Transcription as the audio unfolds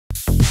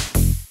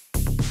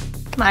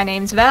my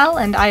name's Val,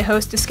 and I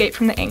host Escape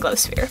from the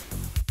Anglosphere.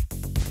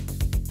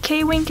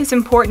 KWNK is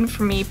important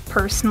for me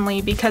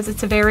personally because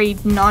it's a very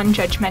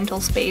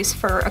non-judgmental space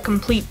for a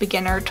complete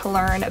beginner to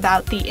learn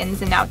about the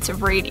ins and outs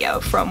of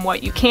radio, from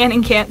what you can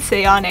and can't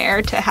say on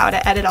air to how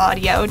to edit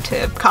audio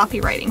to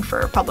copywriting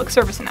for public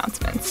service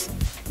announcements.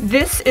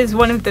 This is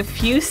one of the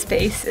few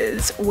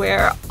spaces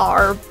where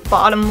our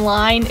bottom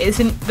line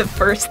isn't the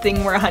first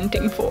thing we're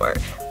hunting for.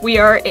 We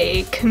are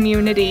a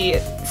community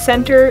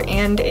center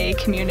and a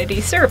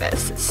community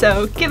service,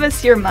 so give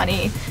us your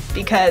money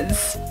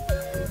because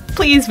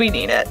please, we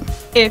need it.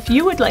 If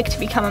you would like to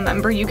become a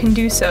member, you can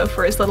do so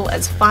for as little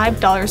as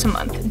 $5 a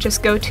month.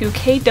 Just go to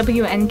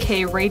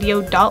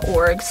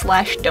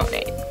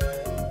KWNKradio.org/donate.